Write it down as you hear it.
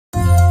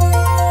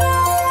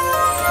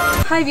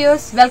Hi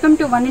viewers, welcome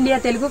to Oneindia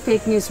Telugu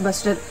fake news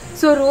buster.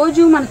 So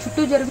రోజు మన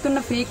చుట్టూ జరుగుతున్న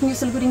ఫేక్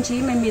న్యూస్ల గురించి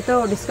మేము మీతో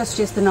డిస్కస్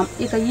చేస్తున్నాం.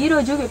 ఇక ఈ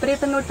రోజు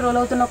విపరీతంగా ట్రోల్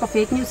అవుతున్న ఒక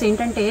ఫేక్ న్యూస్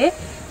ఏంటంటే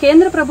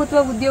కేంద్ర ప్రభుత్వ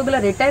ఉద్యోగుల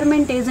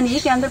రిటైర్మెంట్ ఏజ్ ని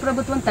కేంద్ర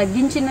ప్రభుత్వం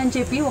తగ్గించిందని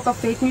చెప్పి ఒక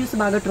ఫేక్ న్యూస్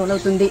బాగా ట్రోల్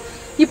అవుతుంది.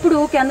 ఇప్పుడు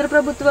కేంద్ర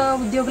ప్రభుత్వ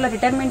ఉద్యోగుల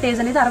రిటైర్మెంట్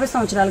ఏజ్ అనేది 60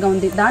 సంవత్సరాలుగా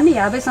ఉంది. దాన్ని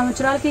 50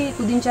 సంవత్సరాలకి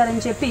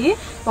కుదించారని చెప్పి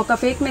ఒక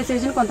ఫేక్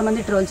మెసేజ్ ని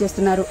కొంతమంది ట్రోల్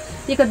చేస్తున్నారు.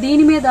 ఇక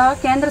దీని మీద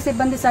కేంద్ర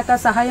సిబ్బంది శాఖ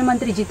సహాయ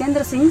మంత్రి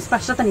జితేంద్ర సింగ్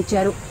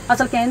స్పష్టతనిచ్చారు.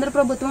 అసలు కేంద్ర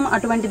ప్రభుత్వం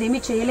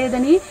అటువంటిదేమీ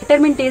చేయలేదని,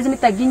 రిటైర్మెంట్ ఏజ్ ని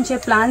తగ్గించే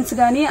ప్లాన్స్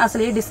గానీ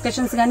అసలు ఏ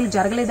డిస్కషన్స్ గానీ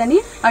జరగలేదని,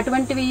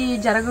 అటువంటివి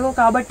జరగవు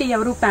కాబట్టి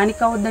ఎవరు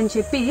పానిక్ అవ్వద్దని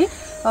చెప్పి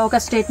ఒక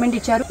స్టేట్మెంట్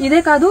ఇచ్చారు. ఇదే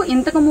కాదు,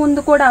 ఇంతకు ముందు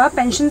కూడా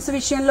పెన్షన్స్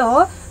విషయంలో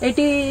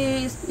 80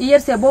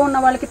 years అబోవ్ ఉన్న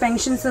వాళ్ళకి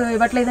పెన్షన్స్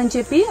ఇవ్వట్లేదని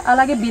చెప్పి,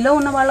 అలాగే బిలో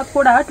ఉన్న వాళ్ళకు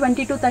కూడా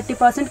 20 to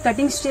 30%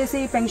 కటింగ్స్ చేసి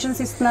పెన్షన్స్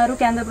ఇస్తున్నారు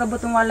కేంద్ర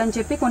ప్రభుత్వం వాళ్ళని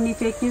చెప్పి కొన్ని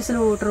ఫేక్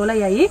న్యూస్లు ట్రోల్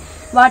అయ్యాయి.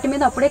 వాటి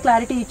మీద అప్పుడే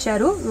క్లారిటీ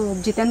ఇచ్చారు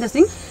జితేంద్ర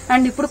సింగ్.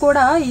 అండ్ ఇప్పుడు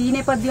కూడా ఈ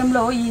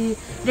నేపథ్యంలో ఈ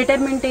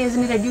రిటైర్మెంట్ ఏజ్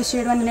ని రెడ్యూస్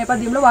చేయడం అనే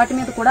నేపథ్యంలో వాటి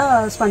మీద కూడా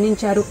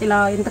స్పందించారు. ఇలా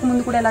ఇంతకు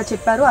ముందు కూడా ఇలా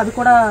చెప్పారు, అవి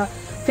కూడా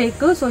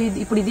ఫేక్. సో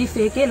ఇప్పుడు ఇది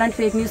ఫేకే, ఇలాంటి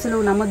ఫేక్ న్యూస్లు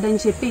నమ్మొద్దని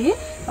చెప్పి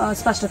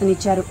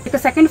స్పష్టతనిచ్చారు. ఇక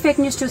సెకండ్ ఫేక్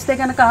న్యూస్ చూస్తే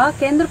కనుక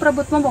కేంద్ర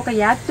ప్రభుత్వం ఒక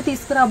యాక్ట్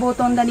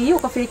తీసుకురాబోతోందని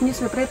ఒక ఫేక్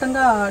న్యూస్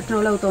విపరీతంగా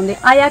ట్రోల్ అవుతోంది.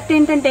 ఆ యాక్ట్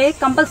ఏంటంటే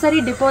కంపల్సరీ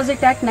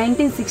డిపాజిట్ యాక్ట్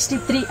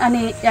 1963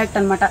 అనే యాక్ట్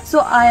అన్నమాట. సో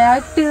ఆ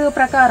యాక్ట్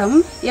ప్రకారం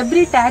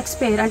ఎవ్రీ ట్యాక్స్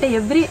పేయర్ అంటే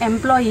ఎవ్రీ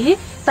ఎంప్లాయీ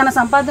తన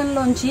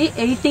సంపాదనలోంచి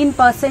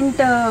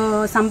 18%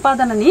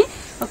 సంపాదనని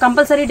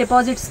కంపల్సరీ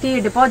డిపాజిట్స్ కి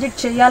డిపాజిట్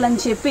చేయాలని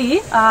చెప్పి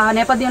ఆ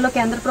నేపథ్యంలో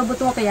కేంద్ర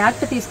ప్రభుత్వం ఒక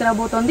యాక్ట్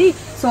తీసుకురాబోతోంది.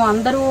 సో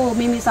అందరూ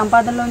మీ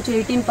సంపాదనలోంచి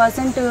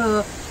 18%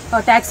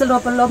 ట్యాక్స్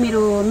రూపంలో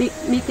మీరు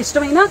మీకు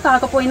ఇష్టమైనా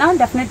కాకపోయినా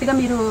డెఫినెట్ గా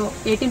మీరు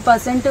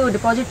 18%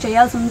 డిపాజిట్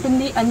చేయాల్సి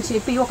ఉంటుంది అని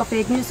చెప్పి ఒక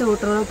ఫేక్ న్యూస్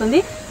ట్రోల్ అవుతుంది.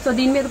 సో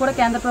దీని మీద కూడా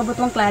కేంద్ర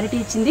ప్రభుత్వం క్లారిటీ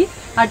ఇచ్చింది.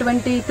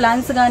 అటువంటి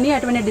ప్లాన్స్ గానీ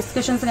అటువంటి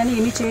డిస్కషన్స్ గానీ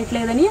ఏమీ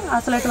చేయట్లేదని,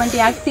 అసలు అటువంటి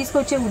యాక్ట్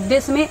తీసుకొచ్చే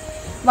ఉద్దేశమే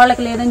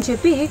వాళ్ళకి లేదని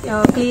చెప్పి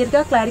క్లియర్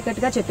గా క్లారికట్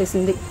గా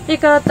చెప్పేసింది.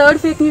 ఇక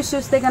థర్డ్ ఫేక్ న్యూస్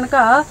చూస్తే కనుక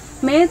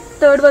May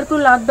 3 వరకు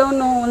లాక్డౌన్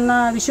ఉన్న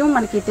విషయం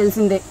మనకి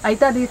తెలిసిందే.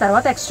 అయితే అది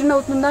తర్వాత ఎక్స్టెండ్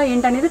అవుతుందా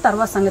ఏంటనేది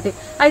తర్వాత సంగతి.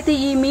 అయితే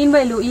ఈ మీన్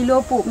వైల్ ఈ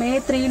లోపు May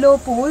 3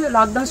 లోపు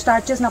లాక్డౌన్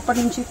స్టార్ట్ చేసినప్పటి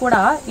నుంచి కూడా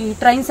ఈ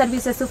ట్రైన్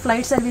సర్వీసెస్,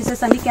 ఫ్లైట్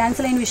సర్వీసెస్ అన్ని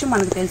క్యాన్సిల్ అయిన విషయం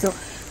మనకు తెలుసు.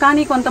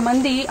 కానీ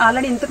కొంతమంది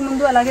ఆల్రెడీ ఇంతకు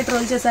ముందు అలాగే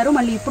ట్రోల్ చేశారు.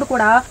 మళ్ళీ ఇప్పుడు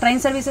కూడా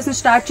ట్రైన్ సర్వీసెస్ ని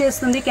స్టార్ట్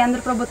చేస్తుంది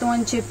కేంద్ర ప్రభుత్వం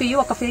అని చెప్పి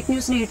ఒక ఫేక్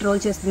న్యూస్ ని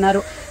ట్రోల్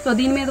చేస్తున్నారు. సో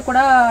దీని మీద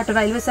కూడా అటు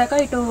రైల్వే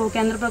శాఖ ఇటు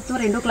కేంద్ర ప్రభుత్వం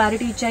రెండు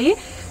క్లారిటీ ఇచ్చాయి.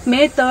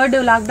 May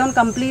 3 లాక్డౌన్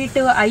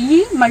కంప్లీట్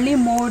అయ్యి మళ్ళీ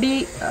మోడీ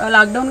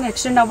లాక్డౌన్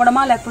ఎక్స్టెండ్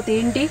అవ్వడమా లేకపోతే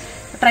ఏంటి,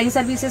 ట్రైన్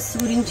సర్వీసెస్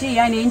గురించి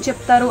ఆయన ఏం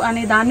చెప్తారు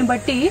అనే దాన్ని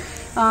బట్టి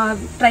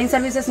ట్రైన్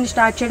సర్వీసెస్ ని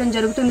స్టార్ట్ చేయడం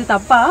జరుగుతుంది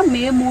తప్ప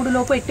May 3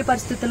 లోపు ఎట్టి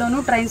పరిస్థితుల్లోనూ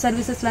ట్రైన్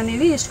సర్వీసెస్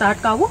అనేవి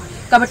స్టార్ట్ కావు.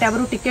 కాబట్టి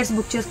ఎవరు టికెట్స్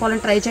బుక్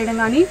చేసుకోవాలని ట్రై చేయడం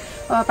కానీ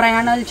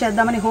ప్రయాణాలు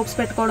చేద్దామని హోప్స్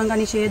పెట్టుకోవడం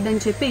కానీ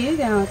చేయొద్దని చెప్పి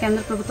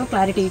కేంద్ర ప్రభుత్వం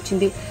క్లారిటీ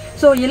ఇచ్చింది.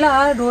 సో ఇలా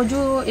రోజు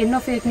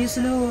ఎన్నో ఫేక్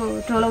న్యూస్లు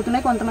ట్రోల్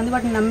అవుతున్నాయి. కొంతమంది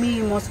వాటిని నమ్మి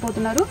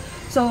మోసపోతున్నారు.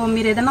 సో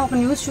మీరు ఏదైనా ఒక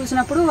న్యూస్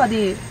చూసినప్పుడు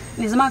అది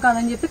నిజమా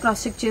కాదని చెప్పి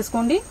క్రాస్ చెక్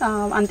చేసుకోండి.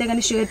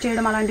 అంతేగాని షేర్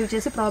చేయడం అలాంటివి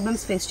చేసి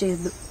ప్రాబ్లమ్స్ ఫేస్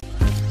చేయొద్దు.